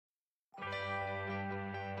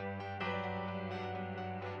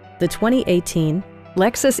the 2018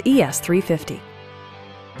 Lexus ES 350.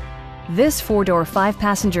 This four-door,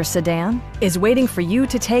 five-passenger sedan is waiting for you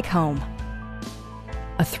to take home.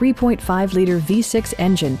 A 3.5-liter V6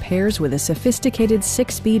 engine pairs with a sophisticated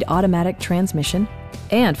six-speed automatic transmission,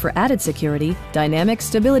 and for added security, dynamic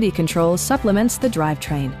stability control supplements the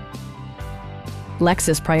drivetrain.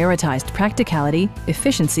 Lexus prioritized practicality,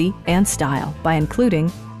 efficiency, and style by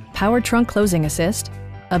including power trunk closing assist,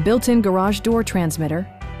 a built-in garage door transmitter,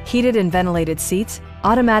 heated and ventilated seats,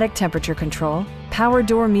 automatic temperature control, power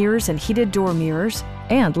door mirrors and heated door mirrors,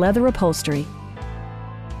 and leather upholstery.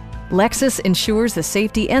 Lexus ensures the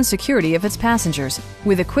safety and security of its passengers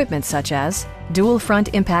with equipment such as dual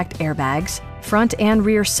front impact airbags, front and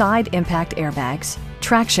rear side impact airbags,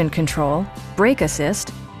 traction control, brake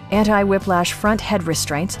assist, anti-whiplash front head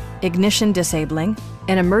restraints, ignition disabling,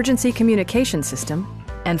 an emergency communication system,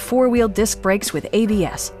 and four-wheel disc brakes with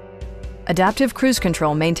ABS. Adaptive Cruise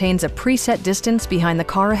Control maintains a preset distance behind the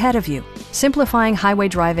car ahead of you, simplifying highway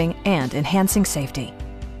driving and enhancing safety.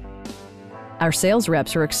 Our sales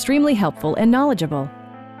reps are extremely helpful and knowledgeable.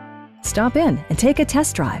 Stop in and take a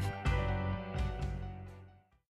test drive.